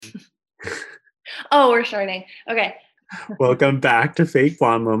Oh, we're starting. Okay. Welcome back to Fake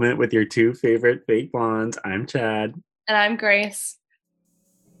Blonde Moment with your two favorite fake blondes. I'm Chad. And I'm Grace.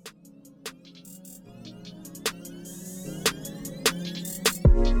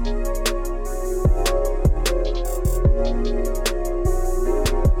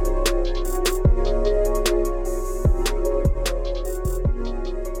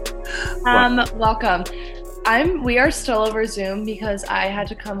 Welcome. We are still over Zoom because I had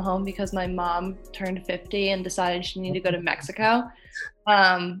to come home because my mom turned 50 and decided she needed to go to Mexico.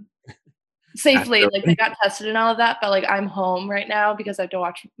 Safely, like they got tested and all of that, but like I'm home right now because I have to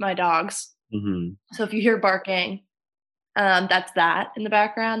watch my dogs. Mm-hmm. So if you hear barking, that's that in the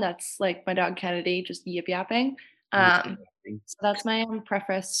background. That's like my dog Kennedy just yip yapping. So that's my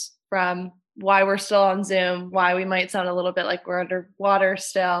preface from why we're still on Zoom, why we might sound a little bit like we're underwater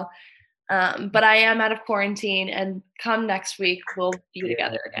still. But I am out of quarantine, and come next week, we'll be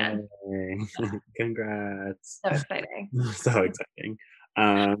together again. Congrats. So exciting. So exciting.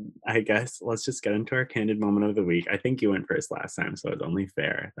 I guess let's just get into our candid moment of the week. I think you went first last time, so it's only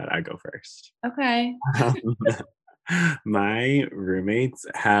fair that I go first. Okay. My roommates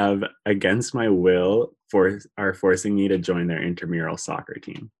have, against my will, are forcing me to join their intramural soccer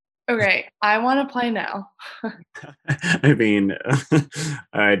team. Okay, I want to play now. I mean,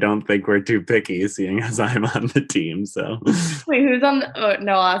 I don't think we're too picky, seeing as I'm on the team. So, wait, who's on?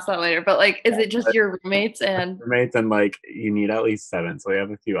 No, I'll ask that later. But like, is it just your roommates and roommates? And like, you need at least 7. So we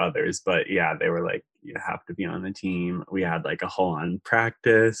have a few others. But yeah, they were like, you have to be on the team. We had like a whole on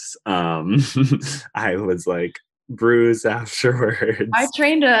practice. I was like bruised afterwards. I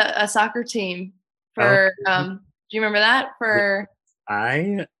trained a soccer team for. Do you remember that for?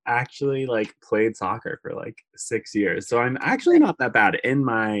 I actually like played soccer for like 6 years, so I'm actually not that bad in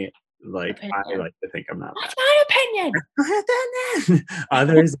my Opinion. I like to think I'm not bad. That's my opinion.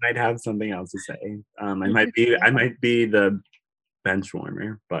 Others might have something else to say. I might be the bench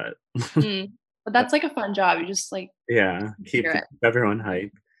warmer, but but that's like a fun job. You just like keep everyone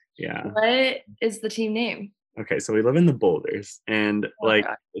hype. Yeah. What is the team name? Okay, so we live in the Boulders, and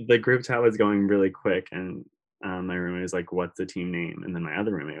the group chat was going really quick, and my roommate was like, "What's the team name?" And then my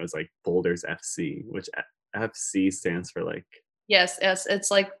other roommate was like, "Boulders FC," which FC stands for like. Yes, it's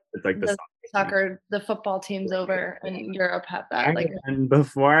like the soccer, the football teams over in Europe have that. And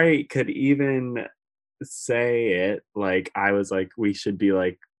before I could even say it, like I was like, we should be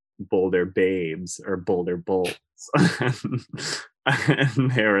like Boulder Babes or Boulder Bolts.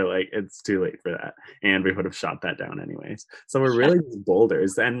 And they were like, it's too late for that. And we would have shot that down anyways. So we're really just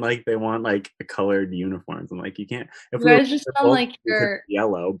boulders. And like they want like colored uniforms. I'm like, you can't. If you guys just sound like you're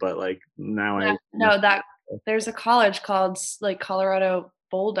yellow, but like now there's a college called like Colorado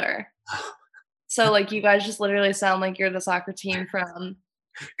Boulder. So like you guys just literally sound like you're the soccer team from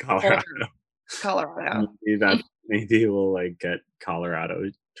Colorado. Maybe we'll like get Colorado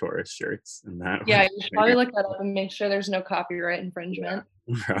tourist shirts and that. Yeah, you should probably look that up and make sure there's no copyright infringement.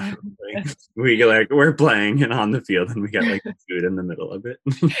 Yeah, we're playing and on the field and we get like food in the middle of it.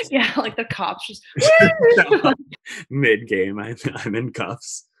 Yeah, like the cops just mid game. I'm in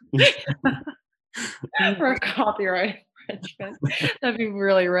cuffs. For copyright infringement. That'd be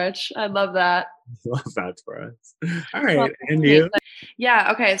really rich. I'd love that. Love that for us. All right, and you?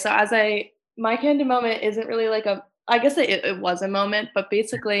 Yeah. Okay. So my candid moment isn't really like I guess it was a moment, but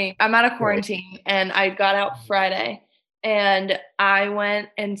basically I'm out of quarantine and I got out Friday and I went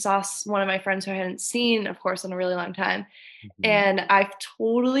and saw one of my friends who I hadn't seen, of course, in a really long time. Mm-hmm. And I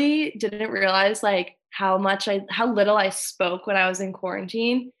totally didn't realize like how little I spoke when I was in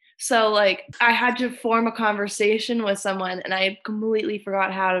quarantine. So like I had to form a conversation with someone and I completely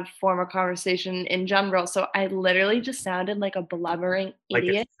forgot how to form a conversation in general. So I literally just sounded like a blubbering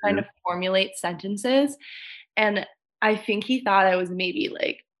idiot trying to formulate sentences. And I think he thought I was maybe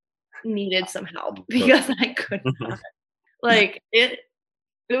like needed some help because I could not. Like it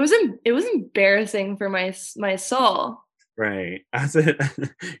was embarrassing for my soul. Right.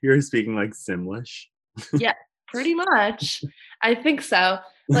 You're speaking like Simlish. Yeah, pretty much. I think so.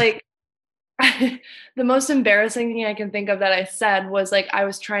 Like the most embarrassing thing I can think of that I said was like I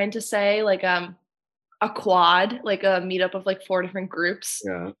was trying to say like a quad, like a meetup of like 4 different groups.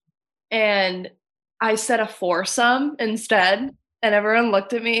 Yeah. And I said a foursome instead, and everyone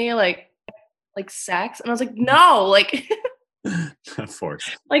looked at me like sex, and I was like, no, like a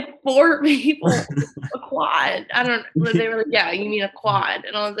force. Like 4 people, a quad. I don't. They were like, yeah, you mean a quad,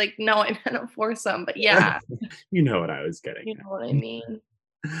 and I was like, no, I meant a foursome, but yeah. You know what I was getting. You know what I mean.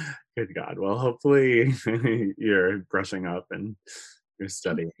 Good God. Well, hopefully you're brushing up and You're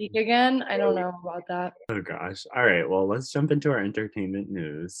studying. Speak again? I don't know about that. Oh gosh. All right. Well, let's jump into our entertainment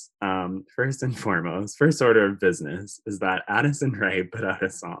news. First and foremost, first order of business is that Addison Rae put out a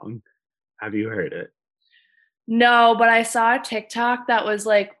song. Have you heard it? No, but I saw a TikTok that was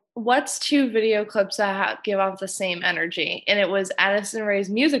like, what's two video clips that give off the same energy? And it was Addison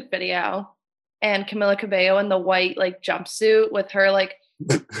Rae's music video and Camila Cabello in the white like jumpsuit with her like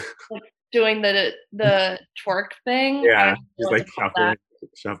doing the twerk thing. I Yeah, don't know she's what like to call that.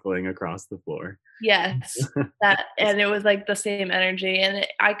 shuffling across the floor. Yes, that and it was like the same energy, and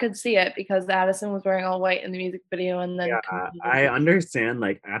I could see it because Addison was wearing all white in the music video, and then Yeah, Camila was I understand.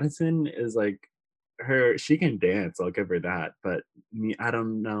 Like Addison is like she can dance. I'll give her that. But me, I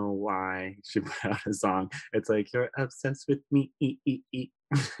don't know why she put out a song. It's like you're obsessed with me.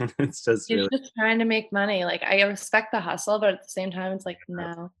 It's just she's really just trying to make money. Like I respect the hustle, but at the same time, it's like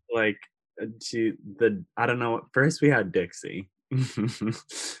no. like I don't know. First we had Dixie.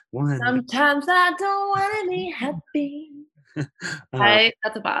 One. Sometimes I don't wanna be happy. uh,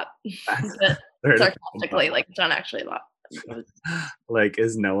 That's a bop, that's but third of sarcastically, like, it's not actually a bop. It was like,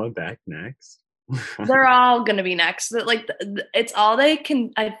 is Noah Beck next? they're all gonna be next. Like, it's all they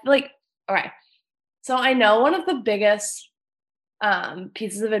can I feel like okay, so I know one of the biggest,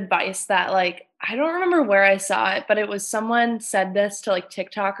 pieces of advice that, like I don't remember where I saw it, but it was someone said this to, like,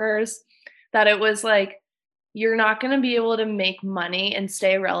 TikTokers, that it was like, you're not gonna be able to make money and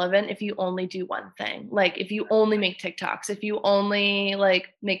stay relevant if you only do one thing. Like, if you only make TikToks, if you only,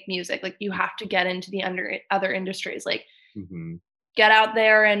 like, make music, like, you have to get into the other industries, like, Mhm. get out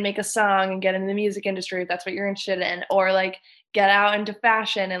there and make a song and get into the music industry if that's what you're interested in, or, like, get out into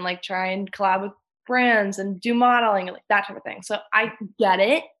fashion and, like, try and collab with brands and do modeling and, like, that type of thing. So I get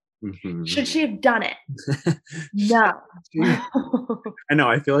it. Mhm. Should she have done it? No. She I know,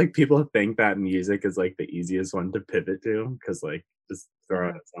 I feel like people think that music is, like, the easiest one to pivot to, because like, just throw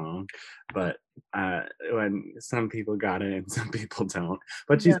out Mhm. a song, but, when some people got it and some people don't.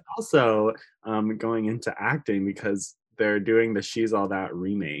 But she's Yeah. also, going into acting because they're doing the She's All That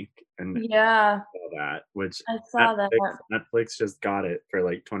remake and Yeah, all that, which I saw that. Netflix just got it for,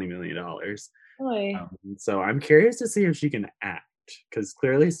 like, $20 million. Really? So I'm curious to see if she can act, because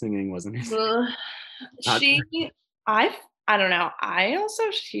clearly singing wasn't her thing. Ugh. Not She I I don't know.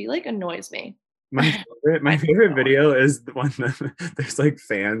 She, like, annoys me. my I favorite video is the one that there's, like,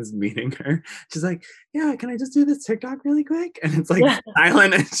 fans meeting her. She's like, "Yeah, can I just do this TikTok really quick?" And it's, like, Yeah.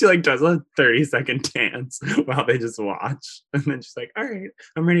 silent, and she, like, does a 30-second dance while they just watch, and then she's like, "Alright,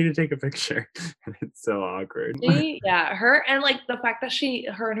 I'm ready to take a picture." And it's so awkward. Yeah, her and, like, the fact that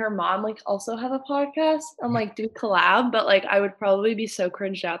her and her mom, like, also have a podcast and, like, do collab, but, like, I would probably be so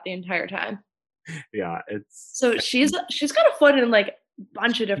cringed out the entire time. Yeah, it's So she's got a foot in, like, a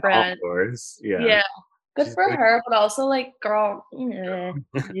bunch of all different yours. Yeah. yeah, good She's for doing her, but also, like, girl,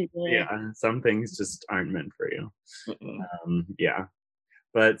 yeah, some things just aren't meant for you. mm-mm. Yeah.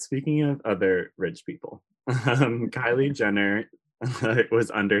 But speaking of other rich people, Kylie Jenner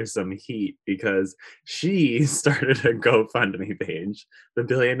was under some heat because she started a GoFundMe page, the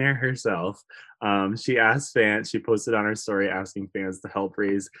billionaire herself. She posted on her story asking fans to help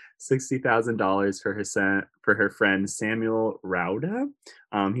raise $60,000 for for her friend Samuel Rauda.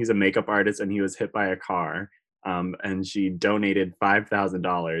 He's a makeup artist and he was hit by a car. And she donated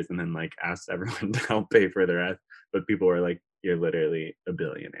 $5,000 and then like asked everyone to help pay for the rest. But people were like, "You're literally a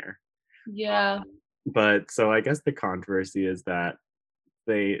billionaire." Yeah. But so I guess the controversy is that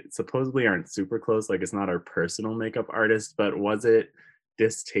they supposedly aren't super close. Like it's not our personal makeup artist, but was it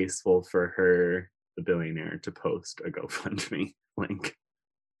distasteful for her, the billionaire, to post a GoFundMe link?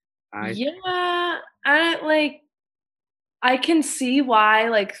 I Yeah, I can see why,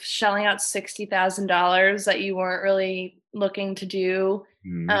 like, shelling out $60,000 that you weren't really looking to do,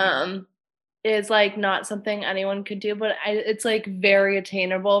 mm, um, is, like, not something anyone could do, but it's, like, very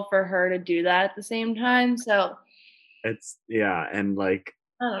attainable for her to do that at the same time, so, it's yeah, and like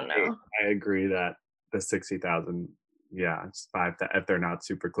I don't know. I agree that the 60,000, yeah, it's five if they're not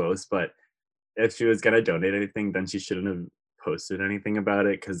super close, but if she was gonna donate anything, then she shouldn't have posted anything about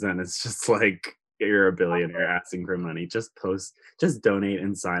it because then it's just like you're a billionaire asking for money. Just donate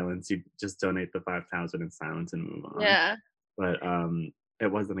in silence. You just donate the 5,000 in silence and move on. Yeah. But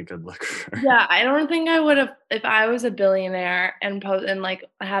it wasn't a good look for her. Yeah, I don't think I would've if I was a billionaire and, like,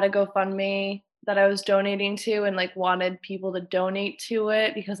 had a GoFundMe that I was donating to and, like, wanted people to donate to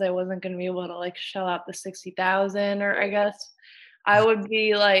it because I wasn't gonna be able to, like, shell out the 60,000 or I guess, I would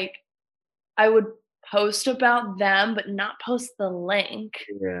be like I would post about them, but not post the link.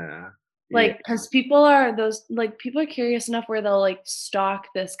 Yeah. Yeah. Like, because people are curious enough where they'll, like, stalk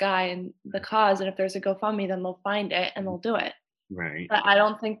this guy and the cause, and if there's a GoFundMe, then they'll find it and they'll do it. Right. But I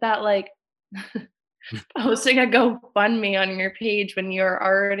don't think that, like, posting a GoFundMe on your page when you're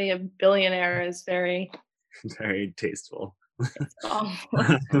already a billionaire is very Very tasteful. awful.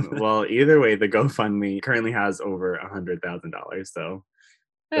 Well, either way, the GoFundMe currently has over $100,000. So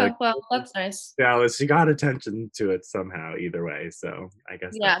the Oh, well, that's nice. Dallas, she got attention to it somehow, either way. So I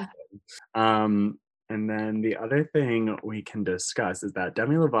guess that's Yeah. good. And then the other thing we can discuss is that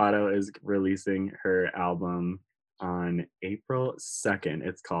Demi Lovato is releasing her album on April 2nd.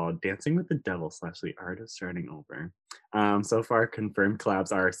 It's called Dancing with the Devil slash The Art of Starting Over. So far confirmed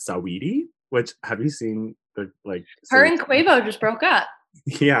collabs are Saweetie, which have you seen the like Her Saweetie? and Quavo just broke up.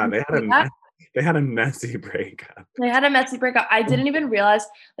 Yeah, Did you see that? they had a messy breakup They had a messy breakup. I didn't even realize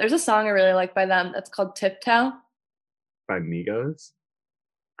there's a song I really like by them that's called Tiptoe. by Migos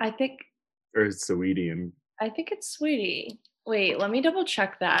I think or Saweetie and I think it's Sweetie. Wait, let me double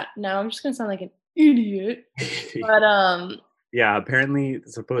check that. No, I'm just gonna sound like an idiot. But yeah, apparently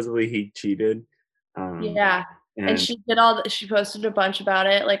supposedly he cheated. Um yeah. And and she did all the she posted a bunch about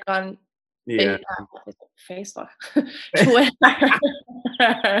it like on yeah. Facebook, Twitter.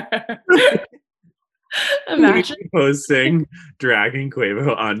 Imagine. Posting dragging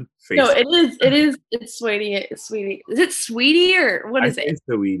Quavo on No, Facebook. it's Sweetie. Is it Sweetie or what I is say it?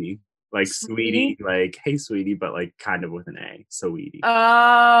 Sweetie. Like Sweetie? sweetie, like hey sweetie, but like kind of with an A. Sweetie. Oh,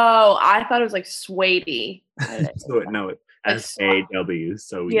 I thought it was like Sweetie. Why did I say So that? no, Like SAW,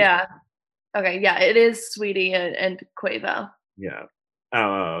 Sweetie. yeah. Okay, yeah, it is Sweetie and Quavo. Yeah.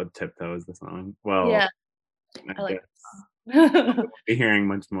 Oh, Tiptoe is the song. Well, Yeah, I I like guess that song. be hearing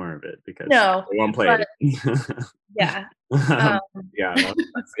much more of it because No, they won't play but it. yeah. um, Um, yeah,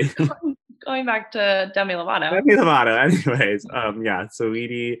 that's messy. going back to Demi Lovato. Demi Lovato. Anyways, yeah,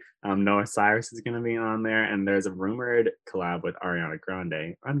 Saweetie, Noah Cyrus is gonna be on there, and there's a rumored collab with Ariana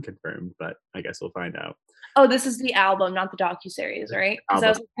Grande, unconfirmed, but I guess we'll find out. Oh, this is the album, not the docuseries, right? Because I Album.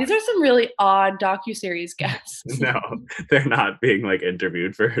 was like, these are some really odd docuseries guests. No, they're not being like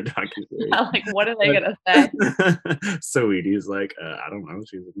interviewed for a docuseries. Yeah, like, what are they gonna say? Saweetie's like, I don't know,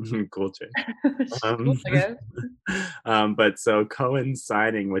 she's a cool chick. Cool, Um, I guess. but so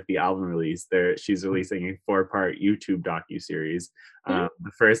coinciding with the album release, she's releasing a four-part YouTube docu-series. Mhm.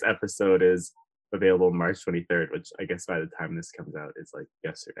 The first episode is available March 23rd, which I guess by the time this comes out is like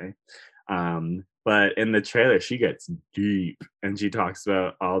yesterday. But in the trailer, she gets deep and she talks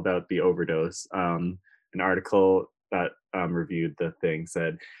about all about the overdose. An article that reviewed the thing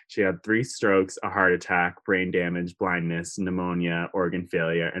said she had 3 strokes, a heart attack, brain damage, blindness, pneumonia, organ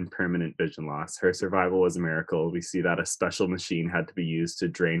failure, and permanent vision loss. Her survival was a miracle. We see that a special machine had to be used to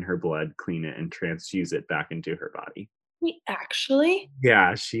drain her blood, clean it, and transfuse it back into her body. Wait, actually?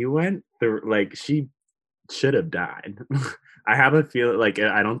 Yeah, she went through like she should have died. I have a feel like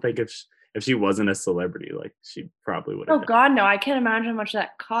I don't think if she wasn't a celebrity, like she probably would have Oh died. god, no, I can't imagine how much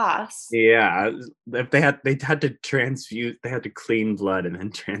that costs. Yeah, if they had to transfuse, they had to clean blood and then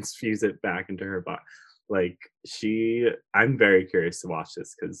transfuse it back into her body. Like I'm very curious to watch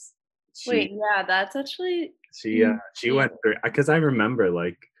this because she Wait, yeah, that's actually she insane. went through because I remember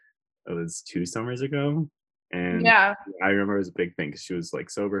like it was 2 summers ago, and Yeah. I remember it was a big thing because she was like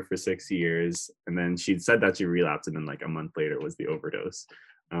sober for 6 years, and then she said that she relapsed, and then like a month later was the overdose.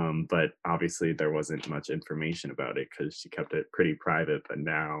 But obviously there wasn't much information about it because she kept it pretty private. But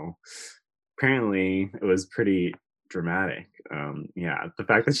now apparently it was pretty dramatic. Yeah, the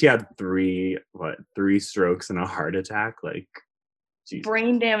fact that she had three strokes and a heart attack, like Jesus.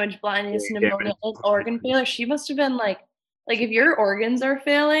 Brain damage, blindness, Brain pneumonia, damage. and organ failure. She must have been like if your organs are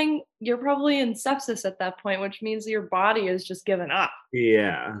failing, you're probably in sepsis at that point, which means your body is just given up.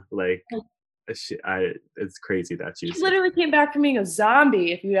 Yeah, like Like, it's crazy that she she's literally came back from being a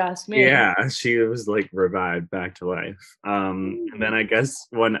zombie, if you ask me. yeah, she was like revived back to life. And then I guess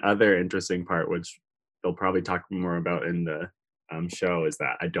one other interesting part, which they'll probably talk more about in the show, is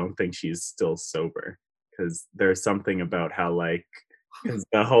that I don't think she's still sober because there's something about how like because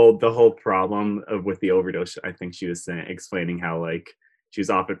the whole problem of with the overdose, I think she was saying explaining how like she was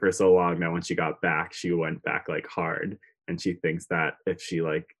off it for so long that when she got back, she went back like hard, and she thinks that if she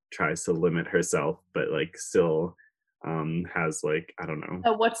like tries to limit herself, but like still has like I don't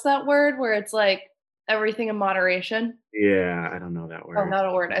know. What's that word where it's like everything in moderation? Yeah, I don't know that Oh, word. not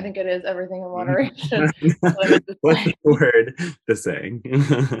a word. I think it is everything in moderation. That's what I meant to What's say. the word? The saying.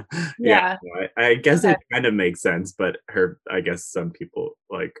 Yeah, Yeah. no, I guess Okay. it kind of makes sense, but I guess some people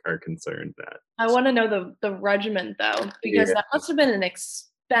like are concerned that. I want to know the regimen though, because Yeah, that must have been an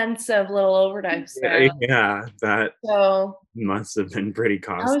expensive little overdose there. yeah, that So must have been pretty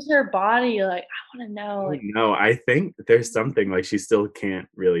how costly. is her body like? I want to know. Like, No, I think there's something like she still can't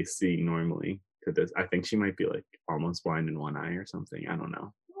really see normally. to this. I think she might be like almost blind in one eye or something. I don't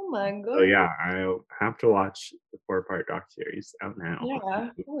know. Oh my So god. yeah, I have to watch the 4-part doc series out now. Yeah.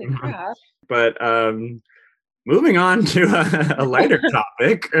 Holy crap. But moving on to a lighter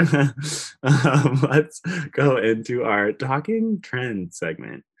topic, let's go into our talking trend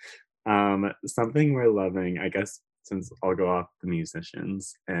segment. Something we're loving, I guess, since I'll go off the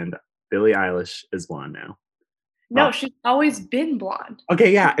musicians, and Billie Eilish is blonde now. No, she's always been blonde.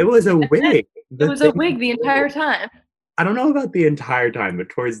 Okay, yeah, it was a wig. It was a wig the entire time. I don't know about the entire time, but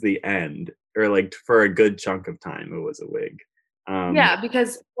towards the end, or like for a good chunk of time, it was a wig. Yeah,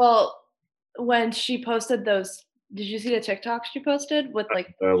 because well, when she posted those, did you see the TikTok she posted with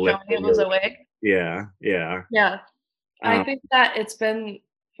like the lip showing it was a wig? Yeah, yeah. Yeah, I Um, think that it's been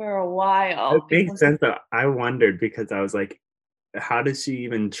for a it while makes because sense though. I wondered because I was like, how does she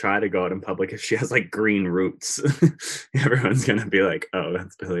even try to go out in public if she has like green roots? Everyone's gonna be like, "Oh,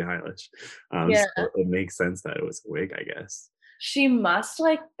 that's Billie Eilish." yeah, So it makes sense that it was a wig, I guess. she must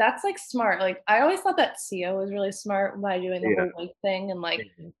like that's like smart. Like I always thought that Sia was really smart by doing the Yeah, whole wig thing and like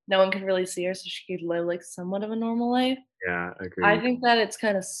mhm, no one could really see her, so she could live like somewhat of a normal life. yeah, I agreed. think that it's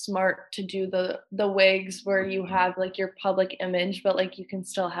kind of smart to do the wigs where you have like your public image, but like you can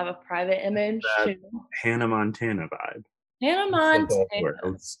still have a private image That too. Hannah Montana vibe. Hannah Best of both Montana.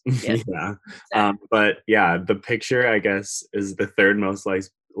 worlds. Yes, Yeah. say. But yeah, the picture, I guess, is the third most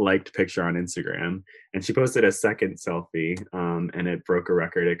liked picture on Instagram. And she posted a second selfie, and it broke a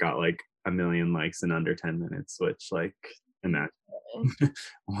record. It got like 1 million likes in under 10 minutes, which like imagine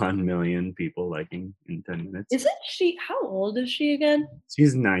 1 million people liking in 10 minutes. Isn't she how old is she again?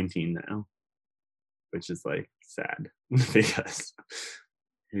 She's 19 now, which is like sad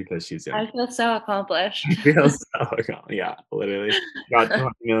because she's young. I feel so accomplished. Feels so yeah, literally got 20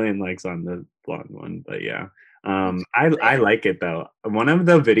 million likes on the blonde one, but yeah. That's I crazy. like it though. One of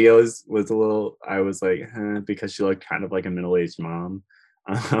the videos was a little I was like, because she looked kind of like a middle-aged mom.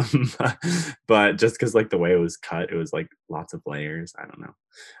 Um, but just because like the way it was cut, it was like lots of layers. I don't know.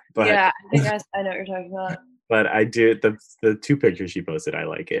 But Yeah, I think I know what you're talking about. I do the two pictures she posted, I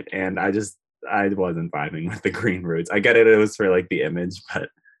like it. And I wasn't vibing with the green roots. I get it, it was for like the image, but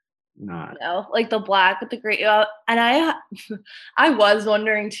not. No, like the black with the green, and I was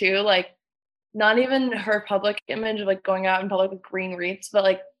wondering too, like not even her public image of like going out in public with green wreaths, but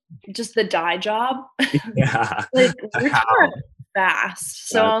like just the dye job. Yeah. Like roots are How? fast,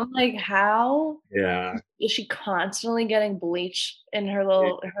 so That I'm like, how yeah. is she constantly getting bleach in her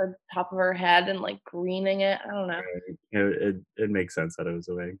top of her head and like greening it? I don't know. It makes sense that it was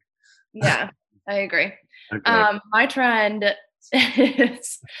a wig. Yeah, I agree. Okay. My trend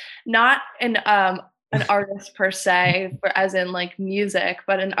is not an artist per se, for as in like music,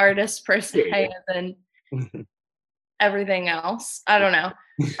 but an artist per se Yeah. as in everything else. I don't know.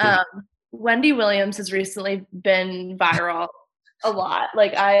 Um, Wendy Williams has recently been viral a lot.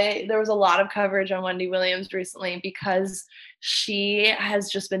 Like there was a lot of coverage on Wendy Williams recently because she has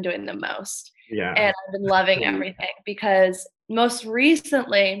just been doing the most. Yeah. And I've been loving everything because most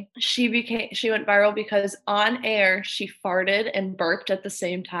recently she went viral because on air she farted and burped at the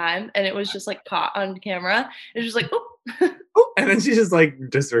same time and it was just like caught on camera. It was just like, oh Oh, and then she just like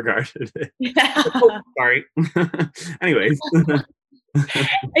disregarded it. Oh, yeah. sorry. Anyways.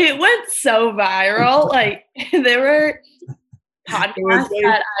 It went so viral. Like there were It was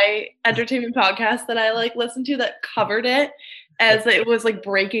entertainment podcasts that I like listened to that covered it as it was like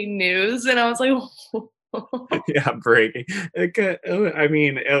breaking news. And I was like, like yeah, breaking. I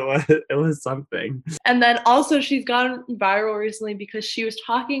mean, it was something. and then also she's gone viral recently because she was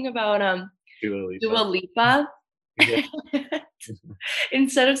talking about Dua Lipa. Dua Lipa. Yeah.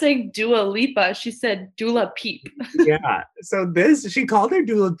 Instead of saying Dua Lipa, she said Dula Peep. Yeah. So she called her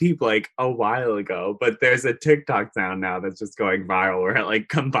Dula Peep like a while ago, but there's a TikTok sound now that's just going viral where it like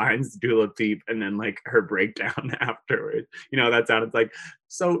combines Dula Peep and then like her breakdown afterwards. You know, that sound. It's like,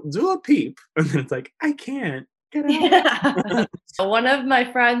 so Dula Peep. And then it's like, I can't get out. Yeah. One of my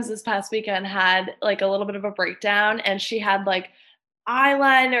friends this past weekend had like a little bit of a breakdown and she had like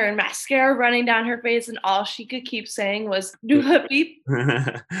eyeliner and mascara running down her face and all she could keep saying was Dula Peep.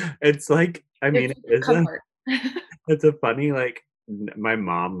 It's like, I mean, It's comfort. it's a funny like my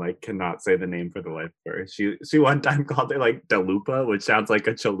mom like cannot say the name for the life of her. She one time called it like Dalupa, which sounds like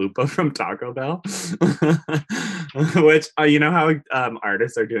a chalupa from Taco Bell. Which you know how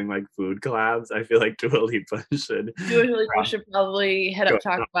artists are doing like food collabs. I feel like Dua Lipa should Dua Lipa should probably hit go up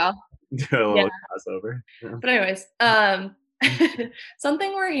Taco Bell. do a Yeah. little crossover. Yeah. But anyways,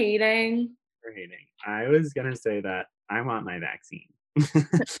 something we're hating. For hating. I was gonna say that I want my vaccine.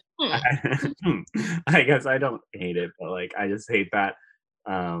 Hmm. I, I guess I don't hate it, but like I just hate that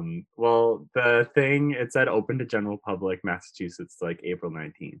Well, the thing, it said open to general public, Massachusetts, like April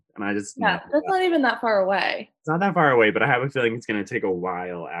 19th. And I just know Yeah, that's that not even that far away. it's not that far away, but I have a feeling it's going to take a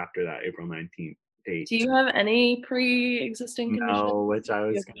while after that April 19th date. Do you have any pre-existing conditions? No, which Do you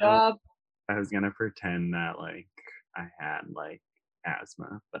have a job? I was gonna pretend that like I had like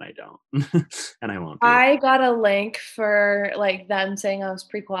asthma, but I don't. And I won't do it. I got a link for, like, them saying I was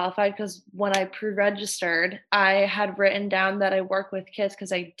pre-qualified because when I pre-registered, I had written down that I work with kids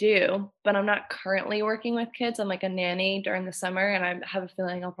because I do, but I'm not currently working with kids. I'm, like, a nanny during the summer, and I have a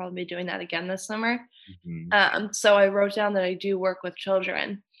feeling I'll probably be doing that again this summer. Mhm. So I wrote down that I do work with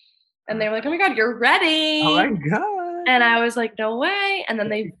children, and Uh, they were like, "Oh my god, you're oh my ready!" god. And I was like, "No way." And then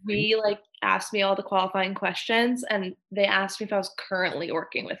they like, asked me all the qualifying questions, and they asked me if I was currently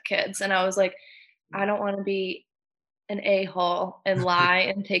working with kids, and I was like, "I don't wanna be an a-hole and lie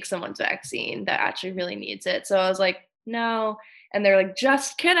and take someone's vaccine that actually really needs it." So I was like, "No." And they're like,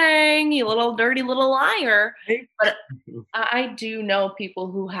 "Just kidding, you little dirty little liar." Right? But I do know people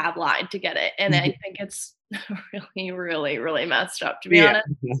who have lied to get it, and I think it's really, really, really messed up, to be Yeah,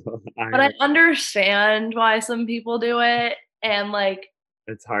 honest. no, But I understand why some people do it, and, like,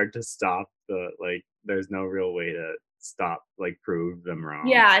 it's hard to stop there's no real way to stop, like, prove them wrong.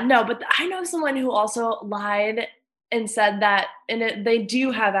 yeah, no, but I know someone who also lied and said that they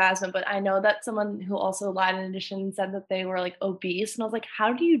do have asthma, but I know that someone who also lied in addition said that they were, like, obese, and I was like,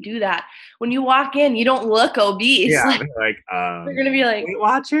 "How do you do that? When you walk in, you don't look obese." Yeah, Like, they're like, they're gonna be like, Weight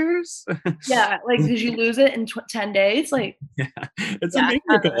Watchers? "Yeah, like, did you lose it in 10 days?" Like, Yeah, it's a yeah, I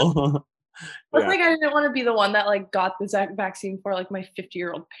don't know. miracle. Plus, Yeah, like, I didn't wanna be the one that, like, got the vaccine for, like, my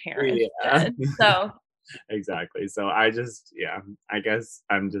 50-year-old parents yeah. did, so Exactly. So yeah, I guess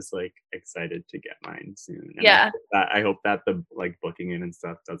I'm just like excited to get mine soon. And yeah. I hope that the like booking it and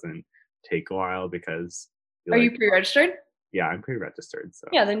stuff doesn't take a while because you're Are like, you pre-registered? yeah, I'm pre-registered. So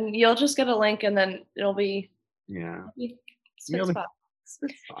Yeah, then you'll just get a link and then yeah, it'll be you'll sweet be spot.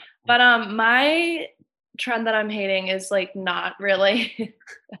 it's fine. But, my trend that I'm hating is, like, not really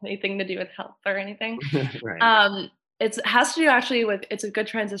anything to do with health or anything. Right. Um, has to do actually with it's a good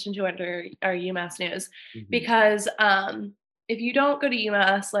transition to our UMass news Mhm, because, if you don't go to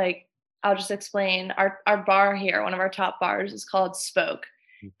UMass, like, I'll just explain, our bar here, one of our top bars is called Spoke,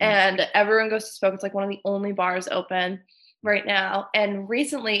 mhm, and everyone goes to Spoke. It's, like, one of the only bars open right now, and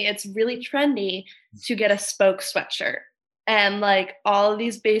recently, it's really trendy to get a Spoke sweatshirt, and, like, all of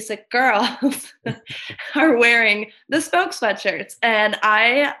these basic girls are wearing the Spoke sweatshirts, and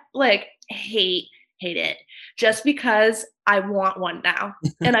I, like, hate it just because I want one now,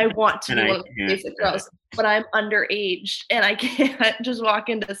 and I want to and be I one of the can't basic get it. girls, but I'm underage, and I can't just walk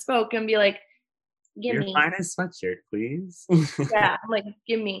into Spoke and be like, Your "Gimme." finest sweatshirt, please. Yeah, I'm like,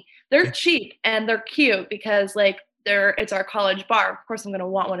 "Gimme." They're cheap and they're cute because, like, it's our college bar. Of course, I'm gonna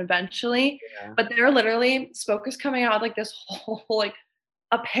want one eventually, Yeah. but they're literally Spoke is coming out with, like, this whole, like,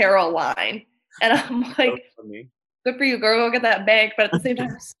 apparel line, and I'm So like, funny. "Good for you, girl, go get that bank," but at the same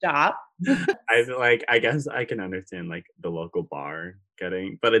time, stop. I guess I can understand like the local bar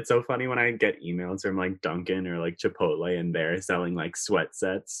getting, but it's so funny when I get emails from like Dunkin' or like Chipotle and they're selling like sweat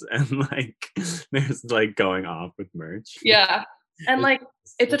sets and like there's like going off with merch. Yeah, and, It's like,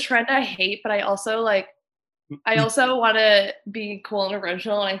 it's a trend I hate, but I so- also wanna be cool and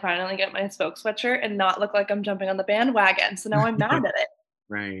original, and I finally get my Spoke sweatshirt and not look like I'm jumping on the bandwagon, so now I'm mad at it.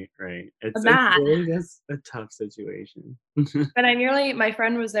 Right, right. I'm It's mad. really just a tough situation. But my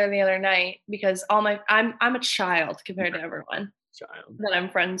friend was there the other night because I'm a child compared to everyone Child. that I'm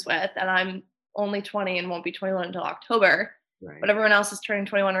friends with, and I'm only 20 and won't be 21 until October, but Right. everyone else is turning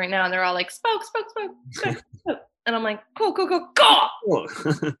 21 right now, and they're all like, "Spoke, spoke, spoke, spoke, spoke," and I'm like, "Cool, cool, cool, cool."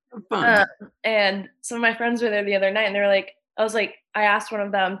 Cool. Fun. And some of my friends were there the other night, and they were like, I asked one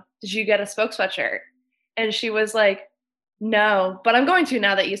of them, "Did you get a Spoke sweatshirt?" And she was like, "No, but I'm going to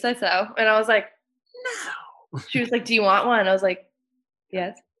now that you said so." And I was like, No. she was like, "Do you want one?" I was like,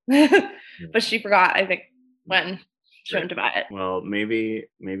 Yeah. "Yes." Yeah. But she forgot, I think, when she Right. went to buy it. Well, maybe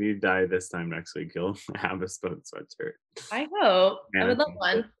you die this time next week. You'll have a spoke sweatshirt. I hope. I would love Manifest it.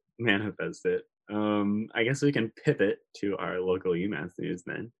 one. Manifest it. I guess we can pivot to our local UMass news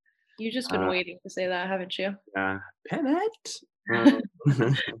then. You've just been Uh, waiting to say that, haven't you? pivot.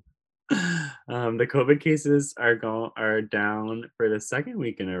 Um, the COVID cases are down for the second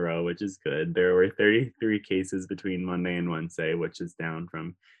week in a row, which is good. There were 33 cases between Monday and Wednesday, which is down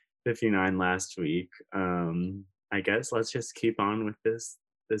from 59 last week. I guess let's just keep on with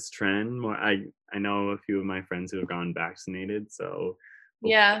this trend. I know a few of my friends who have gone vaccinated, so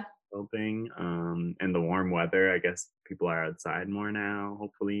Yeah. hoping. And the warm weather, I guess people are outside more now,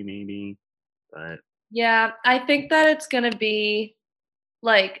 hopefully, maybe. But Yeah, I think that it's gonna be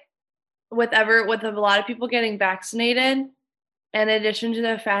like with a lot of people getting vaccinated, in addition to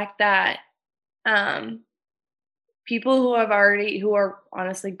the fact that um people who are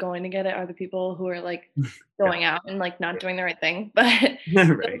honestly going to get it are the people who are like Got going out and like not doing the right thing. But those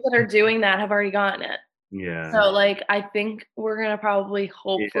right. that are doing that have already gotten it. Yeah. So like I think we're gonna probably Yeah.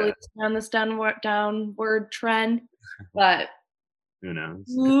 hopefully stay on this downward trend, but Who knows?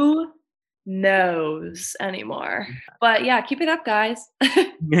 who knows anymore. But yeah, keep it up, guys.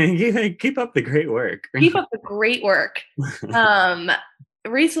 Yeah, keep up the great work. Keep up the great work. Um,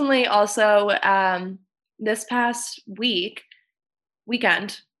 recently also, this past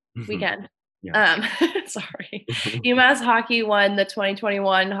weekend, Mhm. weekend, Yeah. um, sorry, UMass Hockey won the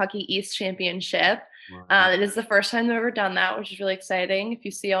 2021 Hockey East Championship. Wow. It is the first time they've ever done that, which is really exciting. If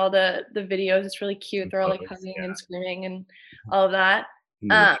you see all the videos, it's really cute. Some They're all like photos, hugging yeah. and screaming and all of that.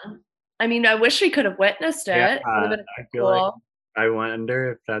 Yeah. I mean, I wish we could have witnessed Yeah, it. It would have been I feel like cool. I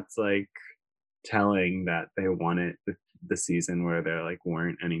wonder if that's, like, telling that they wanted the season where there, like,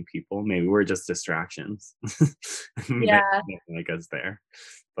 weren't any people. Maybe we're just distractions. They Yeah. didn't like us there.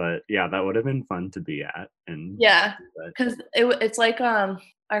 But, yeah, that would have been fun to be at, and Yeah, but 'cause it's like,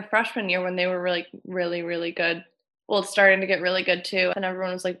 our freshman year when they were really, really, really good. Well, it's starting to get really good too, and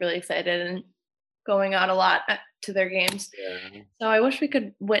everyone was, like, really excited and going out a lot to their games. yeah, So I wish we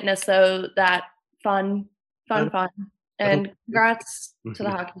could witness, though, that fun, fun, that'll fun, that'll and congrats to the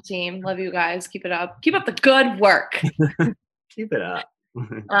hockey team. Love you guys. Keep it up. Keep up the good work. keep it up.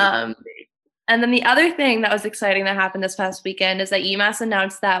 You're Um great. And then the other thing that was exciting that happened this past weekend is that UMass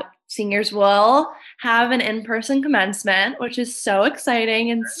announced that seniors will have an in-person commencement, which is so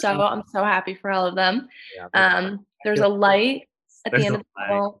exciting and Oh, I'm so happy for all of them. yeah, that's I There's feel a light at the there's end a of the lie.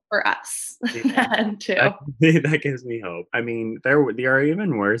 tunnel for us Yeah, and too. that that gives me hope. I mean, there are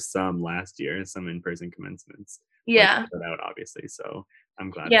even worse some last year, some in-person commencements, like, Yeah, put out, obviously, so I'm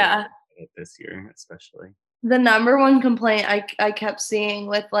glad they yeah. did it this year, especially. The number one complaint I kept seeing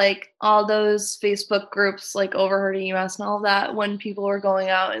with like all those Facebook groups like Overheard of UMass and all of that when people were going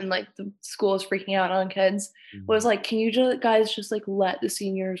out and like the school was freaking out on kids was Mhm. like, can you just guys just like let the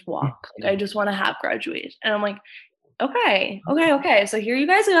seniors walk? Like I just want to have graduation. And I'm like, okay, okay, okay. So here you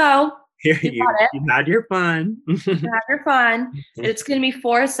guys go. Here You got it. you had your fun. Have your fun. It's gonna be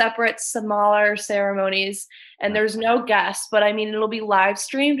four separate smaller ceremonies and That's there's no guests, but I mean it'll be live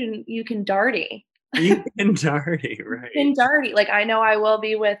streamed and you can darty. you can party, right. In dirty. Like I know I will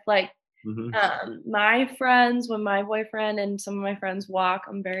be with like Mhm. my friends when my boyfriend and some of my friends walk.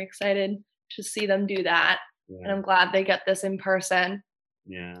 I'm very excited to see them do that. And Yeah, I'm glad they get this in person.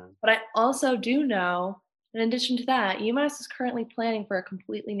 yeah. But I also do know, in addition to that, UMass is currently planning for a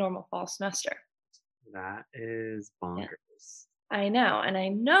completely normal fall semester. That is Yeah, bonkers. I know. And I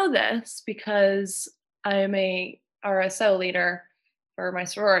know this because I am a RSO leader for my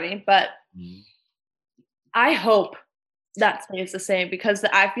sorority, but Mhm. I hope that stays the same because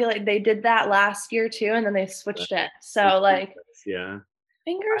I feel like they did that last year too, and then they Right. switched it. They So, keep like, us, yeah.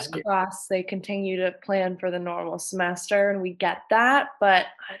 fingers I crossed they continue to plan for the normal semester and we get that, but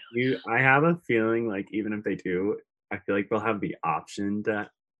I don't I have a feeling, like, even if they do, I feel like they'll have the option to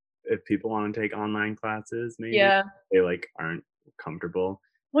if people wanna take online classes, maybe, yeah, they, like, aren't comfortable,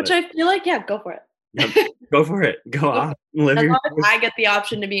 which but I feel like, yeah, go for it. yep, go for it, go Go for off, it. live As your long as I get the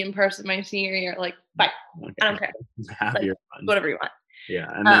option to be in person my senior year, like, fine, I okay, don't care. have Like, your fun. whatever you want. Yeah,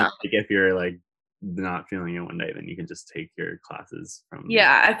 and then, Um, like, if you're, like, not feeling it one day, then you can just take your classes from your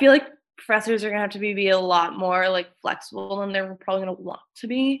yeah, I feel like professors are gonna have to be a lot more, like, flexible than they're probably gonna want to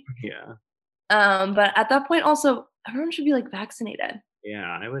be. yeah, But at that point, also, everyone should be, like, vaccinated.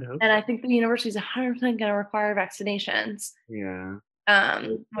 yeah, I would hope And so. I think the university is 100% gonna require vaccinations, Yeah,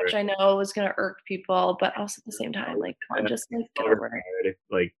 which I know is gonna irk people, but also at the same time, like, come on, just, like, get still over it. required if,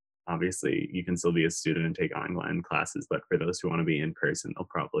 like, obviously you can still be a student and take online classes, but for those who wanna be in person, they'll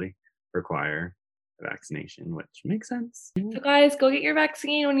probably require a vaccination, which makes sense. So guys, go get your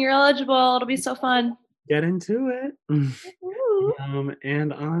vaccine when you're eligible, it'll be so fun. Get into it. Woo.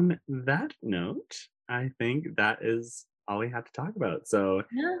 And on that note, I think that is all we have to talk about. So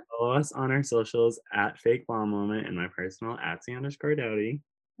Yeah. follow us on our socials at Fake Bomb Moment and my personal at C_Dowdy.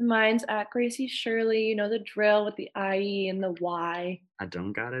 Mine's at Gracie Shirley, you know the drill with the IE and the Y. I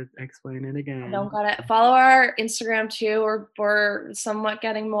don't gotta explain it I again. don't got it. Follow our Instagram too. We're somewhat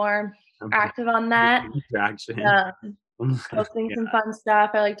getting more I'm active on that. traction. Um, posting Yeah, some fun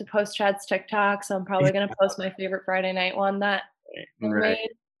stuff. I like to post Chad's TikTok, so I'm probably gonna post my favorite Friday night one that they right. made.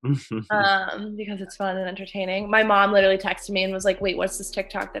 because it's fun and entertaining. My mom literally texted me and was like, "Wait, what's this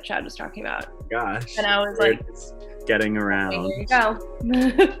TikTok that Chad was talking about?" Gosh. And I was like, getting around. There you go.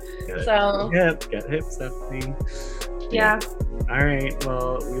 So get hip, Stephanie. Yeah. All right.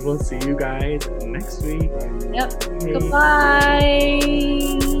 Well, we will see you guys next week. Yep. Bye.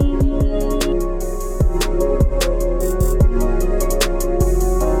 Goodbye.